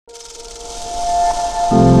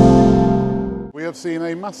have seen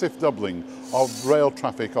a massive doubling of rail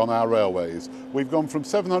traffic on our railways. We've gone from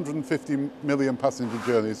 750 million passenger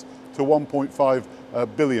journeys to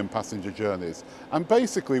 1.5 billion passenger journeys. And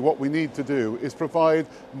basically what we need to do is provide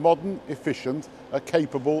modern, efficient,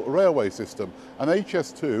 capable railway system. And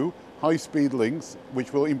HS2, high-speed links,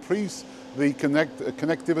 which will increase the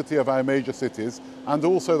connectivity of our major cities and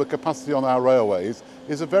also the capacity on our railways,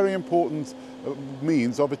 is a very important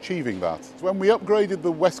means of achieving that. When we upgraded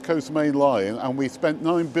the West Coast Main Line, and we spent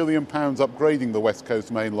 £9 billion upgrading the West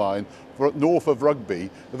Coast Main Line north of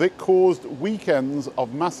Rugby, that caused weekends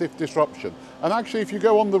of massive disruption. And actually, if you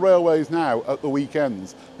go on the railways now at the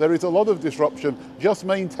weekends, there is a lot of disruption just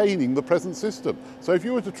maintaining the present system. So if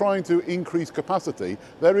you were to try to increase capacity,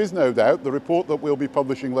 there is no doubt, the report that we'll be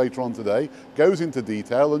publishing later on today goes into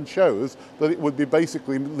detail and shows that it would be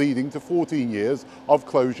basically leading to 14 years of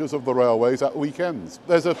closures of the railways at weekends.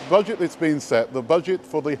 There's a budget that's been set, the budget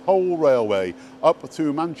for the whole railway up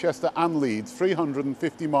to Manchester and Leeds,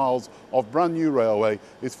 350 miles of brand new railway,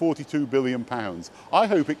 is £42 billion. I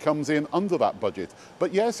hope it comes in under that budget.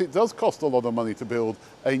 But yes, it does cost a lot of money to build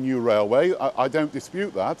a new railway. I don't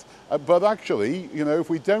dispute that. But actually, you know, if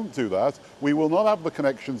we don't do that, we will not have the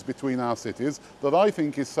connections between our cities that I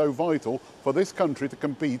think is so vital for this country to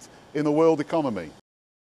compete in a world economy.